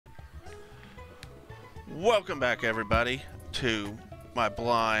Welcome back, everybody, to my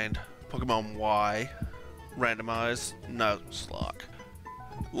blind Pokemon Y randomized Nuzlocke.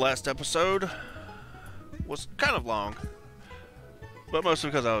 Last episode was kind of long, but mostly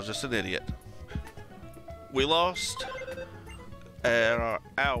because I was just an idiot. We lost our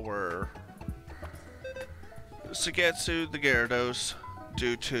Suigetsu the Gyarados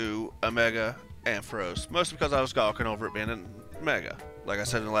due to a Mega Ampharos, mostly because I was gawking over it being a Mega. Like I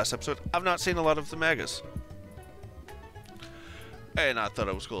said in the last episode, I've not seen a lot of the Megas. And I thought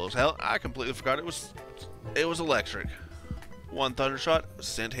it was cool as hell. I completely forgot it was electric. One Thunder Shot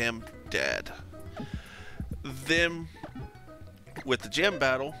sent him dead. Then, with the gym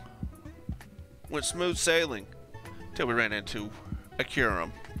battle, went smooth sailing till we ran into a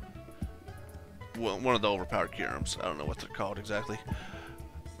Kyurem. Well, one of the overpowered Kyurems. I don't know what they're called exactly.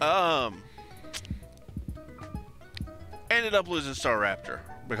 Ended up losing Staraptor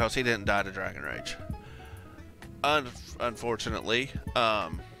because he didn't die to Dragon Rage. Unfortunately,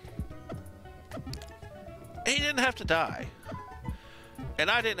 he didn't have to die. And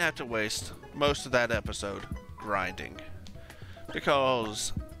I didn't have to waste most of that episode grinding.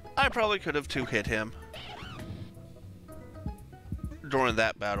 Because I probably could have two-hit him during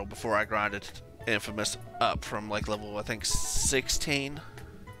that battle before I grinded Infamous up from like level, I think, 16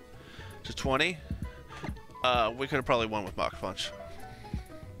 to 20. We could have probably won with Mach Punch.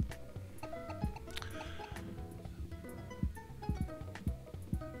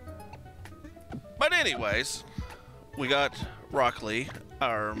 But anyways, we got Rock Lee,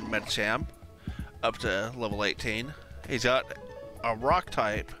 our Medicham, up to level 18. He's got a Rock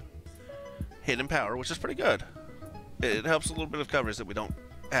type hidden power, which is pretty good. It helps a little bit of coverage that we don't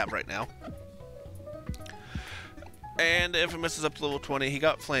have right now. And Infamous is up to level 20. He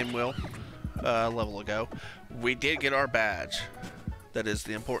got Flame Wheel a level ago. We did get our badge. That is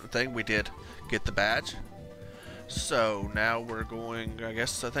the important thing. We did get the badge. So now we're going, I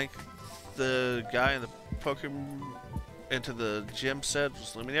think the guy in the Pokemon into the gym said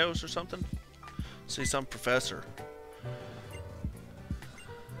was Lumiose or something. See some professor.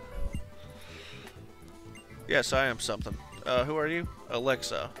 Yes, I am something. Who are you?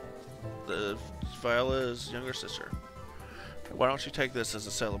 Alexa. The Viola's younger sister. Why don't you take this as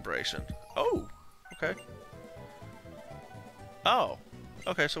a celebration? Oh, okay. Oh,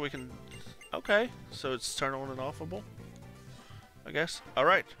 okay, so we can... Okay, so it's turn on and offable, I guess.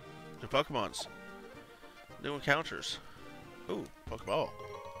 Alright, new Pokemons. New encounters. Ooh, Pokeball.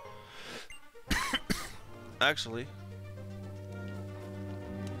 Actually...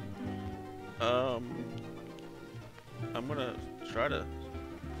 I'm gonna try to...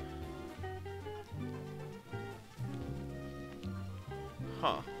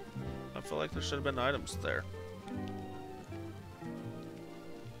 Huh. I feel like there should have been items there.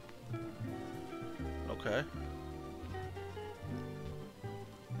 Okay.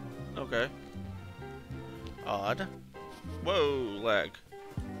 Okay. Odd. Whoa, lag.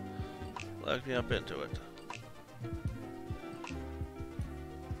 Lag me up into it.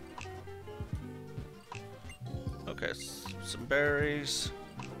 Okay, some berries.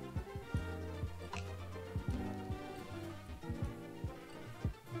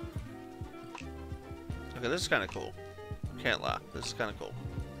 Okay, this is kind of cool. Can't lie. This is kind of cool.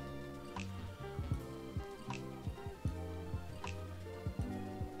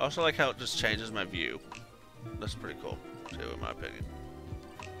 I also like how it just changes my view. That's pretty cool, too, in my opinion.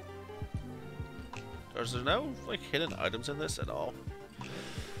 Is there no, like, hidden items in this at all?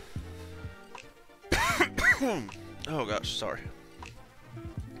 Oh gosh, sorry.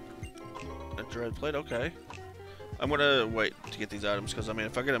 A Dread Plate, okay. I'm gonna wait to get these items, because, I mean,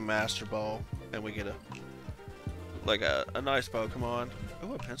 if I get a Master Ball, and we get a nice Pokemon.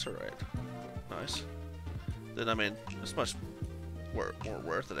 Oh, a Pinsirate. Nice. Then, I mean, it's much more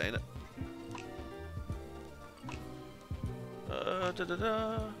worth it, ain't it?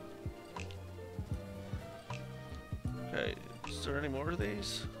 Okay, is there any more of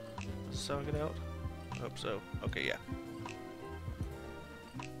these? Suck it out? I hope so. Okay, yeah.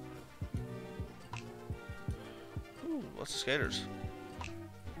 Ooh, lots of skaters.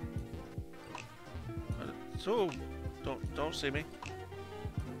 So, don't see me.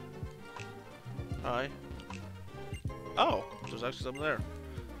 Hi. Oh, there's actually something there.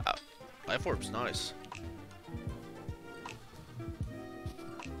 Life Orb's nice.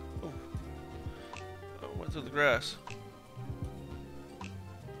 Oh, went through the grass.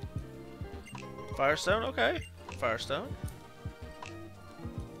 Firestone, okay. Firestone.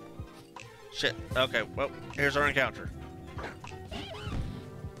 Shit. Okay, well, here's our encounter.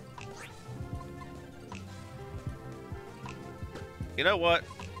 You know what?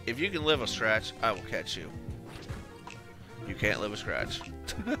 If you can live a scratch, I will catch you. You can't live a scratch.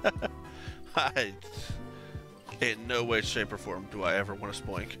 In no way, shape, or form do I ever want to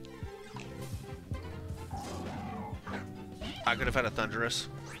spoink. I could have had a Thunderous.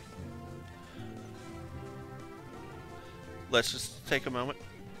 Let's just take a moment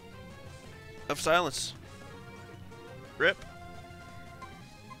of silence. Rip.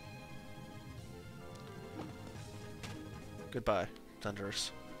 Goodbye,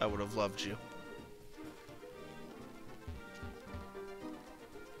 Thunderous. I would have loved you.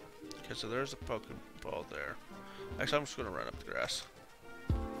 Okay, so there's a Pokeball there. Actually, I'm just going to run up the grass.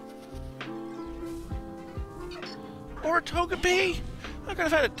 Or a Togepi! I could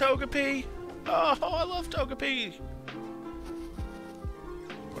have had a Togepi! Oh, I love Togepi!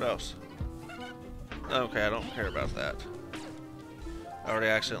 What else? Okay, I don't care about that. I already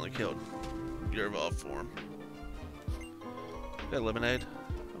accidentally killed your evolved form. Got Lemonade.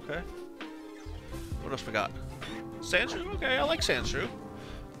 Okay. What else we got? Sandshrew? Okay, I like Sandshrew.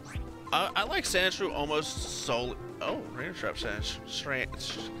 I like Sandshrew almost solely. Oh, Rain Trap Sandshrew.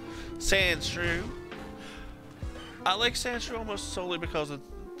 I like Sandshrew almost solely because of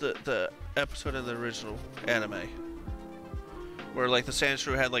the episode in the original anime. Where like the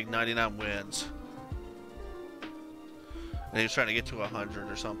Sandshrew had like 99 wins. And he was trying to get to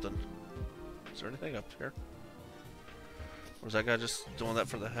 100 or something. Is there anything up here? Or is that guy just doing that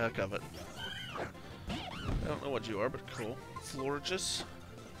for the heck of it? I don't know what you are, but cool. Florges.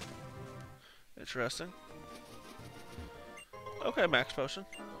 Interesting. Okay, max potion.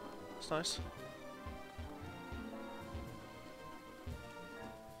 That's nice.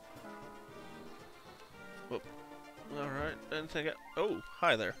 Whoop. Alright, anything else? Oh,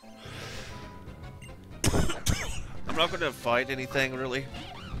 hi there. I'm not going to fight anything, really.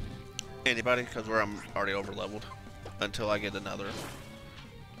 Anybody, because I'm already over leveled. Until I get another.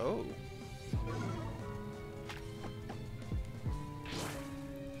 Oh.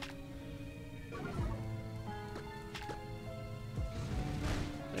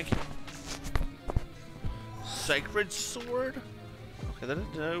 Thank you. Sacred Sword? Okay, that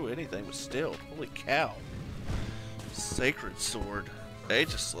didn't do anything, but still. Holy cow. Sacred Sword.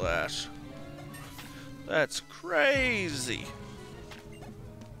 Aegislash. That's crazy.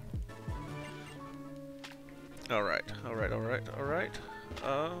 Alright, alright, alright, alright. Is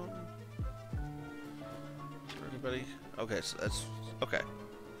there anybody? Okay, so that's... Okay.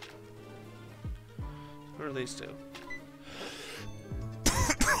 Who are these two?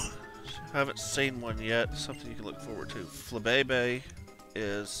 Haven't seen one yet. Something you can look forward to. Flabebe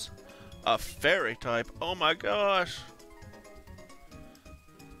is a fairy type. Oh my gosh!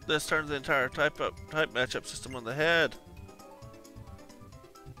 This turns the entire type matchup system on the head.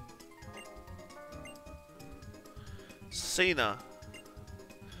 Cena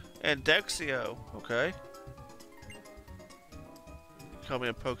and Dexio. Okay. Call me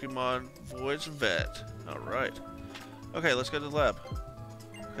a Pokemon Voyage Vet. Alright. Okay, let's go to the lab.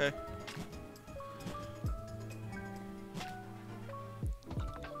 Okay.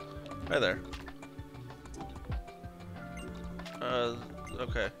 Hi there.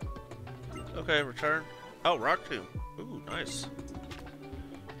 Okay. Okay, return. Oh, Rock Tomb. Ooh, nice.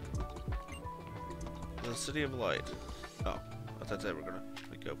 The City of Light. Oh, I thought they were gonna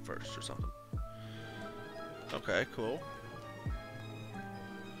go first or something. Okay, cool.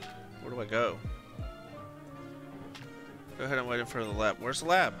 Where do I go? Go ahead and wait in front of the lab. Where's the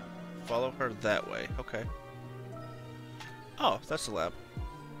lab? Follow her that way. Okay. Oh, that's the lab.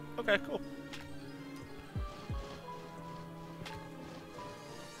 Okay, cool.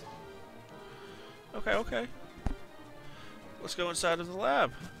 Okay, okay. Let's go inside of the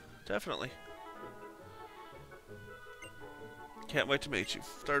lab. Definitely. Can't wait to meet you.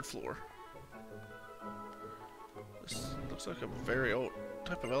 3rd floor. This looks like a very old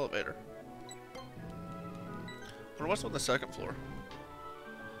type of elevator. Or what's on the 2nd floor?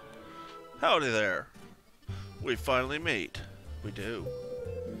 Howdy there. We finally meet. We do.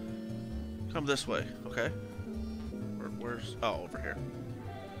 Come this way, okay? Where's... Oh, over here.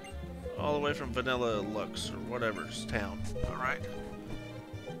 All the way from Vanilla Lux, or whatever's town. Alright.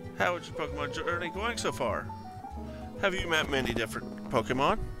 How is your Pokemon journey going so far? Have you met many different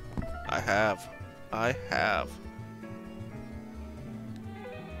Pokemon? I have. I have.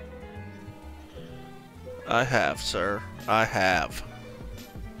 I have, sir. I have.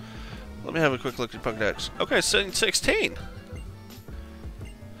 Let me have a quick look at Pokedex. Okay, 16.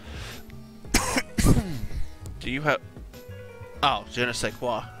 Do you have... Oh, je ne sais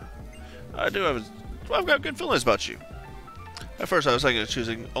quoi. I do have... I've got good feelings about you. At first, I was thinking of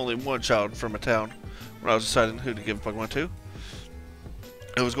choosing only one child from a town when I was deciding who to give Pokemon to.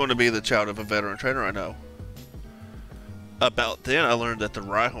 It was going to be the child of a veteran trainer I know. About then, I learned that the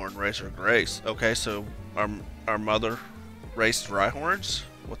Rhyhorn racer Grace. Okay, so our mother raced Rhyhorns?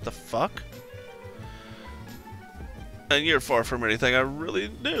 What the fuck? And you're far from anything I really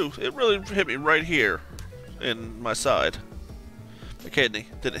knew. It really hit me right here in my side. The kidney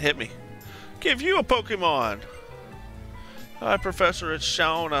didn't hit me. Give you a Pokemon! Hi, Professor, it's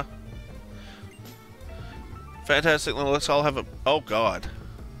Shauna. Fantastic, let's all have a... Oh, God.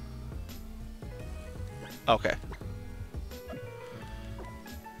 Okay.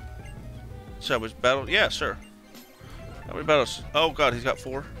 Shall we battle? Yeah, sure. How many battles? Oh, God, he's got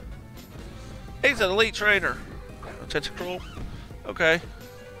 4. He's an elite trainer. A Tentacruel? Okay.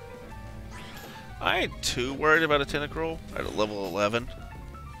 I ain't too worried about a Tentacruel at a level 11.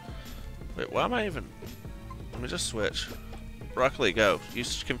 Wait, why am I even... Let me just switch. Rock Lee, go.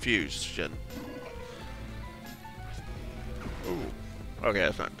 Use Confusion. Ooh. Okay,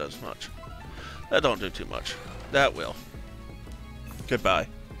 that's not does much. That don't do too much. That will. Goodbye.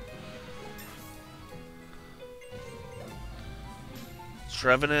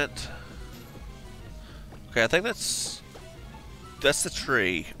 Trevenant. Okay, I think that's the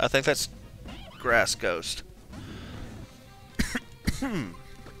tree. I think that's Grass Ghost.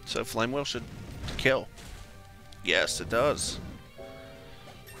 So Flame Wheel should kill. Yes, it does.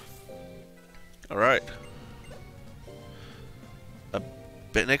 Alright. A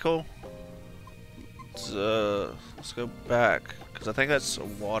Binnacle? Let's go back. Because I think that's a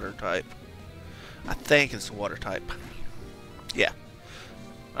water type. I think it's a water type. Yeah.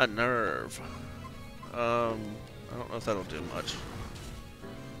 A Nerve. I don't know if that'll do much.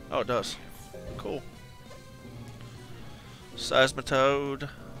 Oh, it does. Cool. Seismitoad.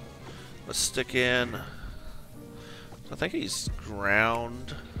 Let's stick in. I think he's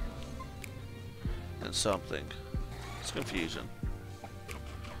ground and something. It's Confusion.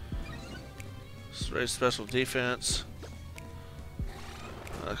 Let's raise special defense.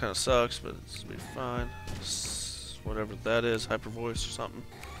 That kind of sucks, but it's gonna be fine. Whatever that is, Hyper Voice or something.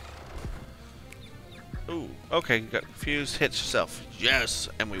 Ooh, okay, you got confused. Hit yourself. Yes,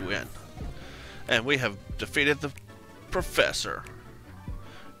 and we win. And we have defeated the Professor.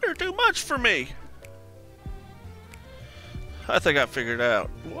 You're too much for me. I think I figured out.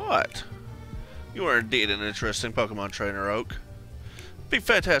 What? You are indeed an interesting Pokemon trainer, Oak. It'd be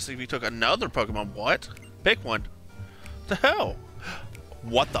fantastic if you took another Pokemon. What? Pick one. The hell?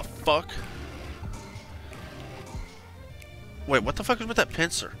 What the fuck? Wait, what the fuck is with that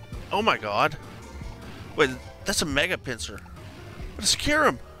pincer? Oh my god. Wait, that's a Mega Pincer. But it's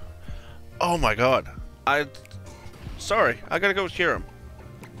Kyurem. Oh my god. Sorry, I gotta go with Kyurem.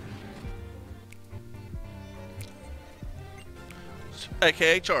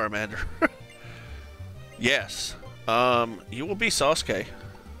 AKA Charmander. Yes. You will be Sasuke.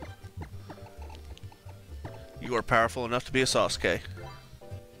 You are powerful enough to be a Sasuke.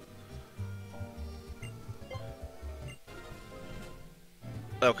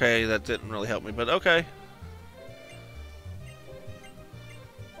 Okay, that didn't really help me, but okay.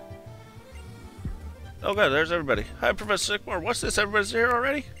 Oh god, there's everybody. Hi, Professor Sycamore. What's this? Everybody's here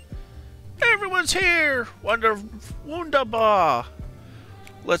already? Everyone's here! Wunderbar!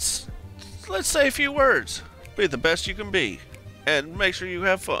 Let's say a few words. Be the best you can be. And make sure you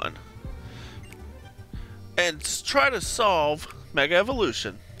have fun. And try to solve Mega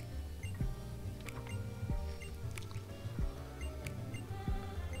Evolution.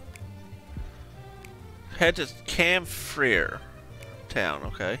 Head to Camphreer Town,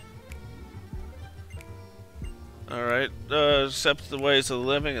 okay. Alright, accept the ways of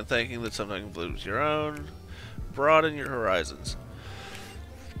living and thinking that something includes your own. Broaden your horizons.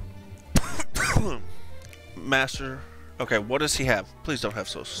 Master. Okay, what does he have? Please don't have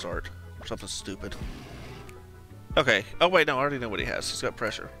social start. Or something stupid. Okay. Oh, wait, no, I already know what he has. He's got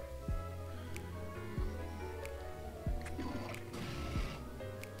pressure.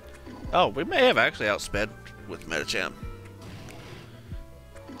 Oh, we may have actually outsped with Medicham.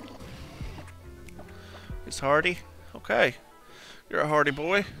 He's hardy? Okay. You're a hardy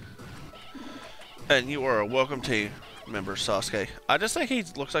boy. And you are a welcome team member, Sasuke. I just think he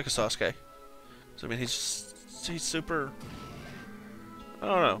looks like a Sasuke. So, I mean, he's super... I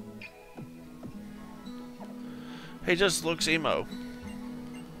don't know. He just looks emo.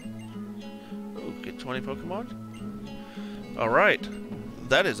 Ooh, get 20 Pokemon? Alright.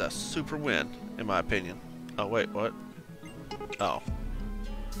 That is a super win, in my opinion. Oh, wait, what? Oh.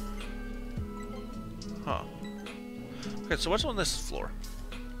 Huh. Okay, so what's on this floor?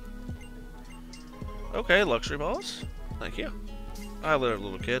 Okay, luxury balls. Thank you. I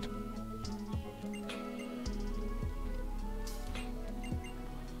little kid.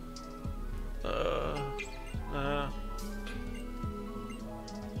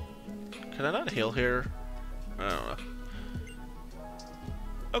 Can I not heal here? I don't know.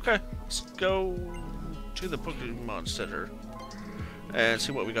 Okay, let's go to the Pokemon Center and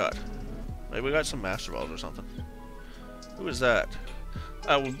see what we got. Maybe we got some Master Balls or something. Who is that?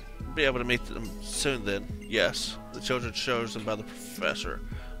 I will be able to meet them soon then. Yes, the children chosen by the professor.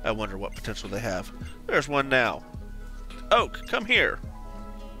 I wonder what potential they have. There's one now. Oak, come here.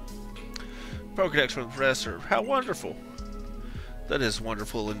 Pokedex from the professor. How wonderful. That is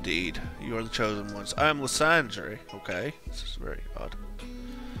wonderful indeed. You are the chosen ones. I am Lysandre. Okay, this is very odd.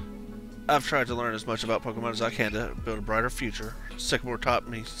 I've tried to learn as much about Pokemon as I can to build a brighter future. Sycamore taught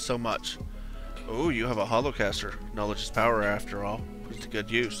me so much. Oh, you have a holocaster. Knowledge is power after all. Put it to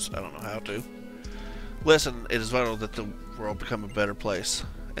good use. I don't know how to. Listen, it is vital that the world become a better place.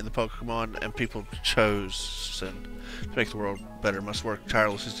 And the Pokemon and people chosen to make the world better must work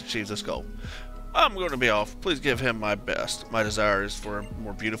tirelessly to achieve this goal. I'm going to be off. Please give him my best. My desire is for a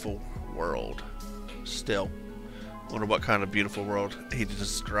more beautiful world. Still, wonder what kind of beautiful world he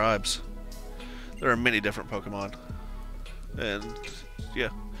describes. There are many different Pokemon. And,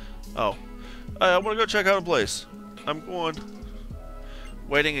 yeah. Oh. I want to go check out a place. I'm going.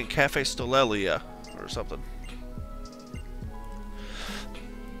 Waiting in Cafe Stolelia or something.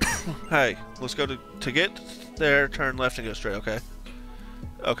 Hey, let's go to get there, turn left and go straight, okay?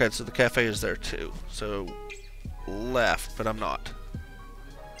 Okay, so the cafe is there too. So, left, but I'm not.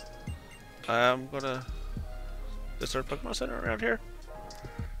 I'm gonna... Is there a Pokemon Center around here?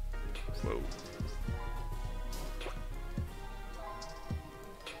 Whoa.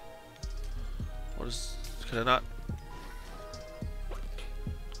 What is... Can I not...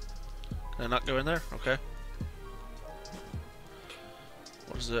 Can I not go in there? Okay.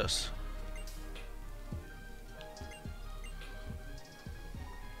 What is this?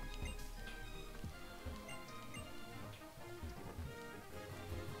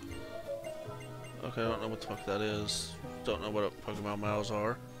 Okay, I don't know what the fuck that is. Don't know what Pokemon miles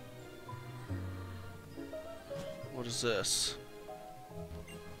are. What is this?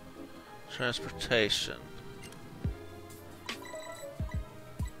 Transportation.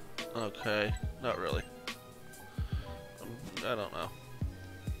 Okay, not really. I don't know.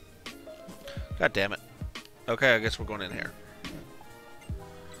 God damn it. Okay, I guess we're going in here.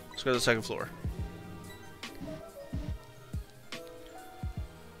 Let's go to the second floor.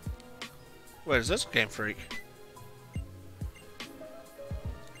 Wait, is this Game Freak?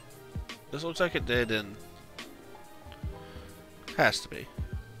 This looks like it did in... Has to be.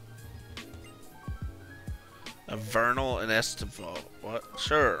 A Vernal and Estival. What?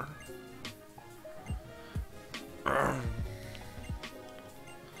 Sure.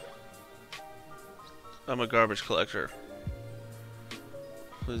 I'm a garbage collector.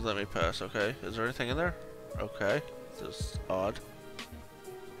 Please let me pass, okay? Is there anything in there? Okay. This is odd.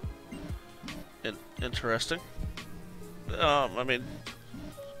 Interesting. I mean,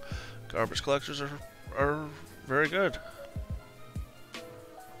 garbage collectors are very good.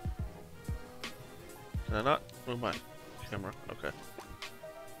 Can I not move my camera? Okay.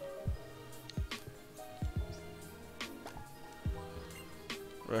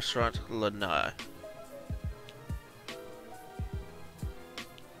 Restaurant Lanai.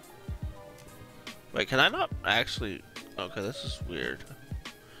 Wait, can I not actually... Okay, this is weird.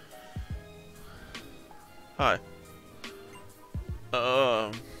 Hi.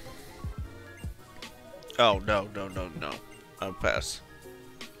 Oh, no. I'll pass.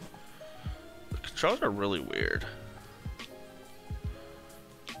 The controls are really weird.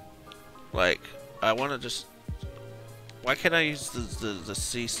 Like, I want to just... Why can't I use the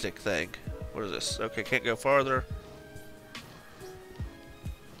C-stick thing? What is this? Okay, can't go farther.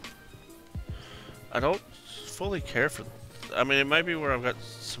 I don't fully care for... I mean, it might be where I've got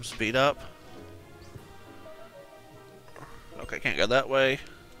some speed up. Okay, can't go that way.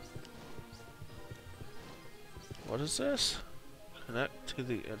 What is this? Connect to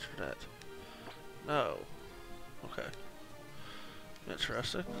the internet. No. Okay.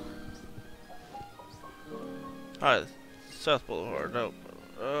 Interesting. Hi, South Boulevard. Nope.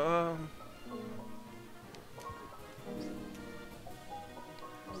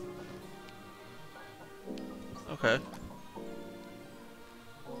 Okay.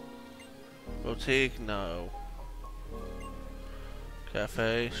 Boutique, no.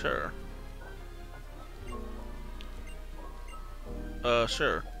 Cafe, sure.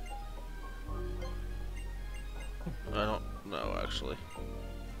 Sure. I don't know, actually.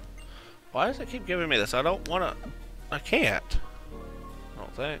 Why does it keep giving me this? I don't wanna... I can't. I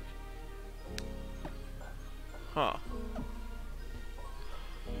don't think. Huh.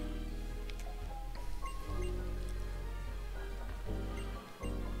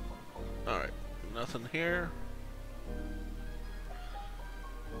 Alright. Nothing here.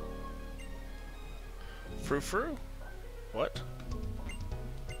 Frou-frou? What?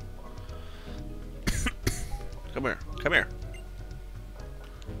 Come here. Come here.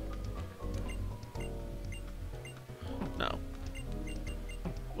 No.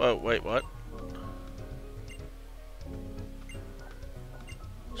 Whoa, wait, what?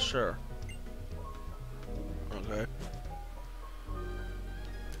 Sure. Okay.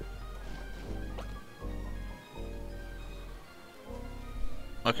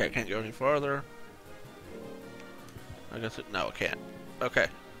 Okay, I can't go any farther. I guess it. No, I can't. Okay.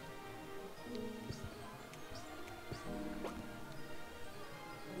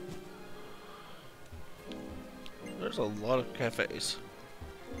 There's a lot of cafes.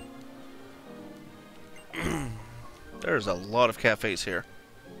 There's a lot of cafes here.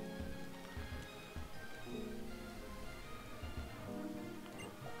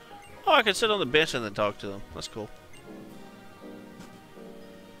 Oh, I can sit on the bench and then talk to them. That's cool.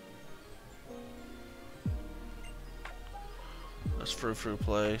 That's Frou-Frou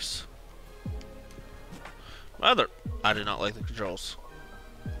place. I do not like the controls.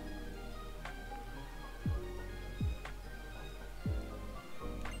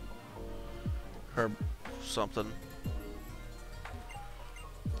 Herb something.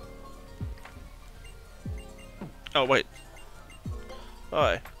 Oh, wait.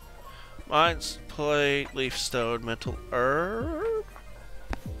 Hi. Mine's plate, leaf stone, mental herb.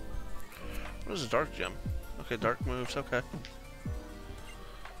 What is a dark gem? Okay, dark moves, okay.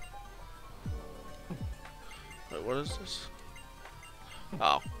 Wait, what is this?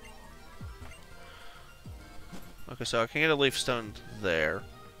 Oh. Okay, so I can get a leaf stone there.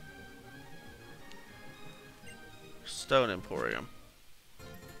 Stone Emporium.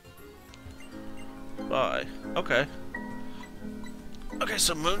 Bye. Okay. Okay,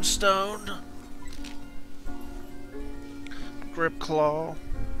 so Moonstone. Grip Claw.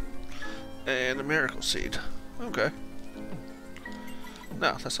 And a Miracle Seed. Okay.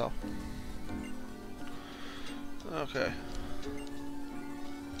 No, that's all. Okay.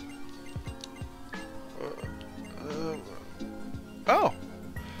 Oh!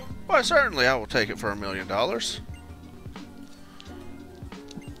 Why, certainly I will take it for $1 million.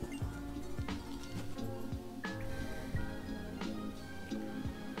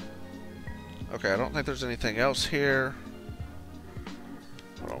 Okay, I don't think there's anything else here.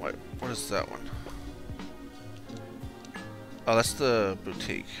 Hold on, wait. What is that one? Oh, that's the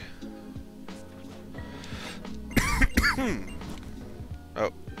boutique.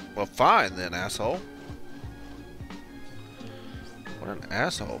 Oh, well, fine then, asshole. What an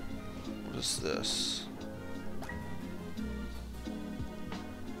asshole. What is this?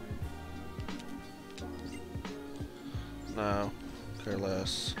 No, care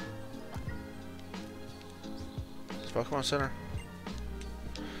less. Is Pokemon Center?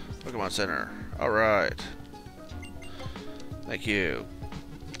 Pokemon Center. Alright. Thank you.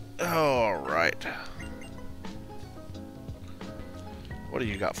 Alright. What do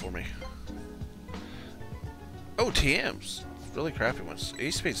you got for me? Oh, TMs. Really crappy ones.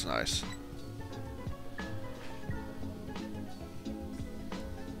 E-Speed's nice.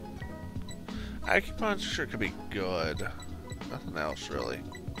 Acupuncture could be good. Nothing else, really.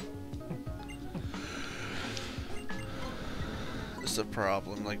 It's the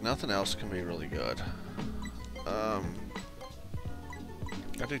problem. Like, nothing else can be really good. I'll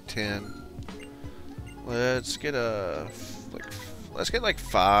do 10. Let's get let's get like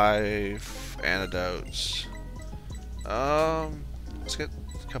 5 antidotes. Let's get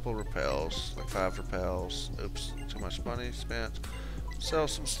a couple repels, like 5 repels. Oops, too much money spent. Sell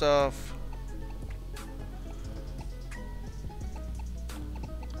some stuff.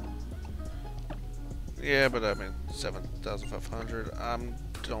 Yeah, but I mean 7,500.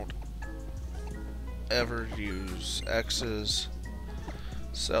 Don't ever use X's.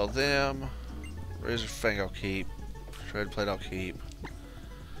 Sell them. Razor Fang I'll keep. Shred Plate I'll keep.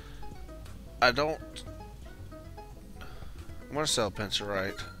 I'm gonna sell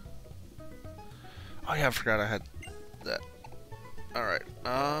Pincerite. Oh yeah, I forgot I had that. Alright,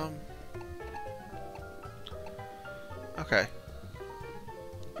 okay.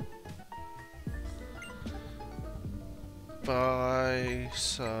 Buy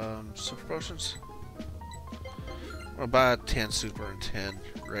some super potions. I'm gonna buy 10 super and 10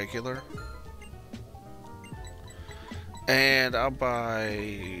 regular. And I'll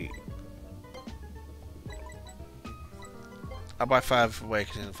buy 5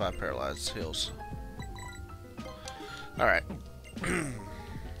 awakening and 5 paralyzed heals. Alright.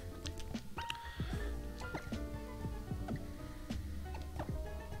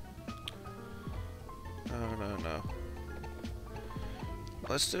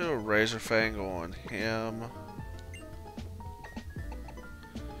 Let's do a Razor Fang on him.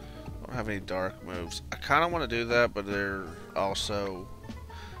 Don't have any dark moves. I kind of want to do that, but they're also...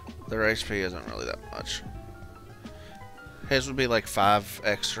 Their HP isn't really that much. His would be like 5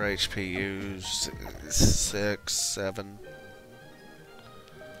 extra HPUs, 6, 7.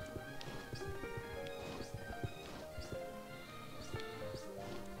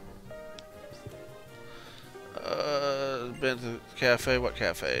 Been to the cafe. What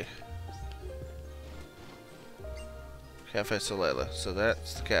cafe? Cafe Solela. So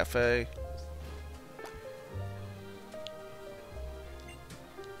that's the cafe.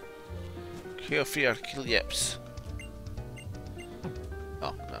 Kiofiar Kilieps.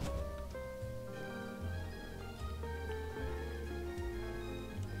 Oh, no.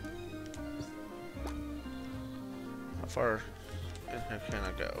 How far in here can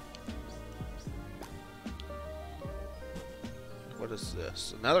I go? What is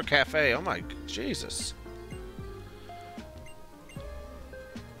this? Another cafe. Oh my Jesus.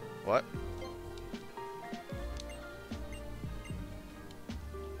 What?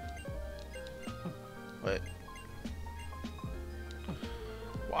 Wait.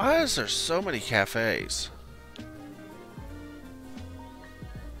 Why is there so many cafes?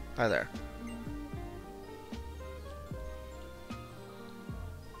 Hi there.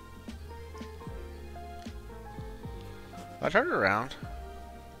 I turned around.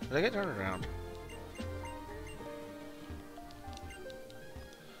 Did I get turned around?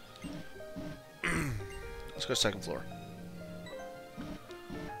 Let's go second floor.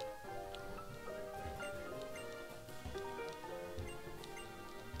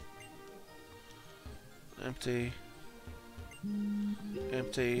 Empty.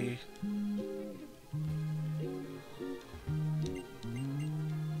 Empty.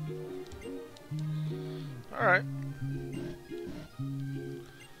 Alright.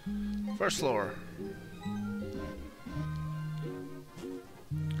 First floor.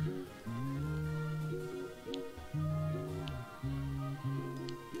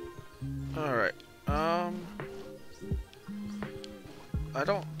 Alright. I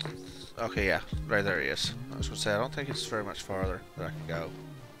don't... Okay, yeah. Right there he is. I was gonna say, I don't think it's very much farther that I can go.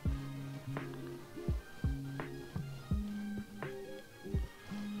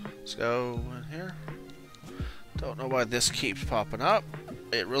 Let's go in here. Don't know why this keeps popping up.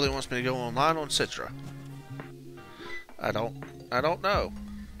 It really wants me to go online on Citra. I don't know.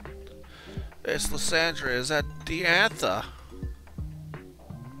 It's Lysandra. Is that Diantha?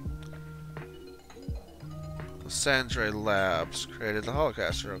 Lysandra Labs created the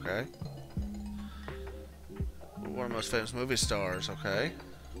Holocaster, okay. One of the most famous movie stars, okay.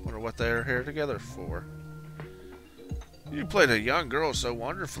 Wonder what they're here together for. You played a young girl so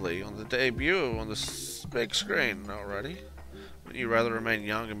wonderfully on the debut on the big screen already. Would you rather remain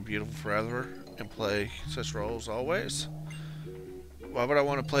young and beautiful forever and play such roles always? Why would I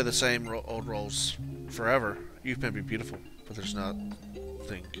want to play the same old roles forever? You may be beautiful, but there's nothing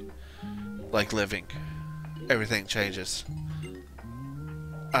like living. Everything changes.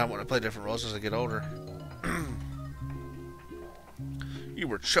 I want to play different roles as I get older. You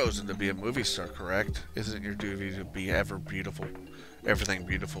were chosen to be a movie star, correct? Isn't it your duty to be ever beautiful? Everything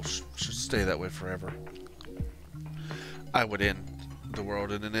beautiful should stay that way forever. I would end the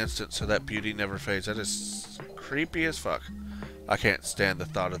world in an instant so that beauty never fades. That is creepy as fuck. I can't stand the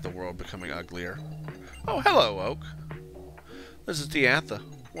thought of the world becoming uglier. Oh, hello, Oak. This is Diantha,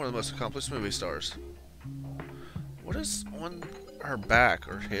 one of the most accomplished movie stars. What is on her back,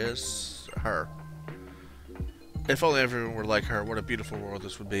 or his, her? If only everyone were like her, what a beautiful world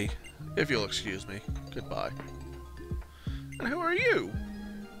this would be. If you'll excuse me. Goodbye. And who are you?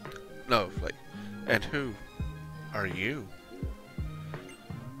 No, like, and who are you?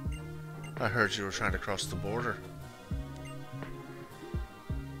 I heard you were trying to cross the border.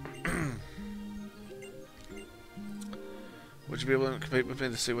 Would you be able to compete with me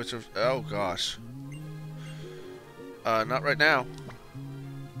to see which of... Oh, gosh. Not right now.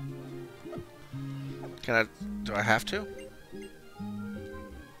 Can I... Do I have to?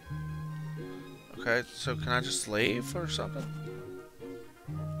 Okay, so can I just leave or something?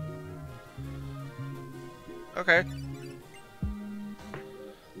 Okay.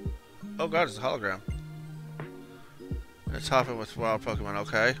 Oh god, it's a hologram. It's hopping with wild Pokemon,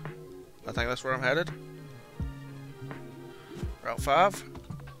 okay. I think that's where I'm headed. Route 5?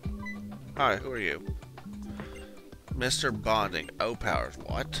 Hi, who are you? Mr. Bonding. O-Powers.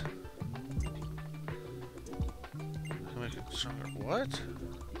 What? Make it stronger. What?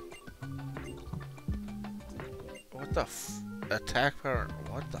 What the f... Attack power...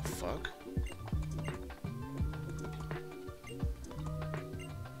 What the fuck?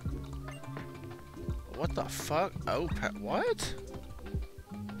 What the fuck? Oh, what?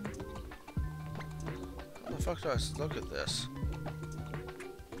 How the fuck do I look at this?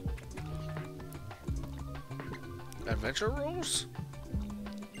 Adventure rules?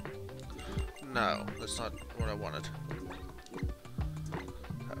 No, that's not what I wanted.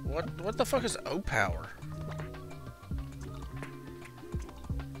 What the fuck is O-Power?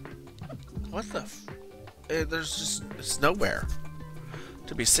 What the there's just, it's nowhere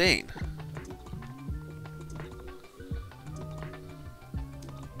to be seen.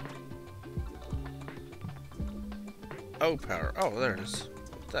 O-Power. Oh, there it is.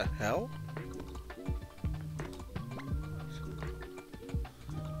 What the hell?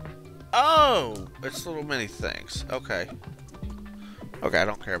 Oh! It's little mini things. Okay. Okay, I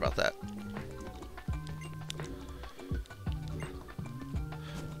don't care about that.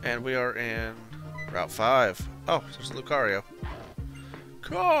 And we are in Route 5. Oh, there's Lucario.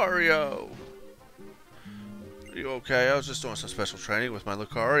 Lucario! Are you okay? I was just doing some special training with my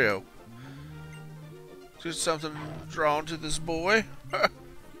Lucario. Just something drawn to this boy.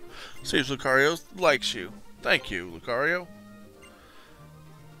 Seems Lucario likes you. Thank you, Lucario.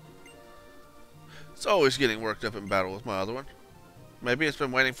 It's always getting worked up in battle with my other one. Maybe it's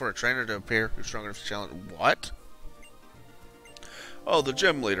been waiting for a trainer to appear who's strong enough to challenge. What? Oh, the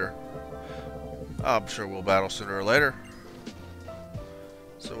gym leader. I'm sure we'll battle sooner or later.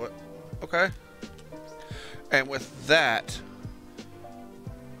 So what? Okay. And with that,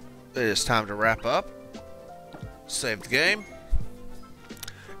 it is time to wrap up. Save the game.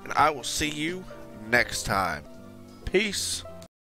 And I will see you next time. Peace.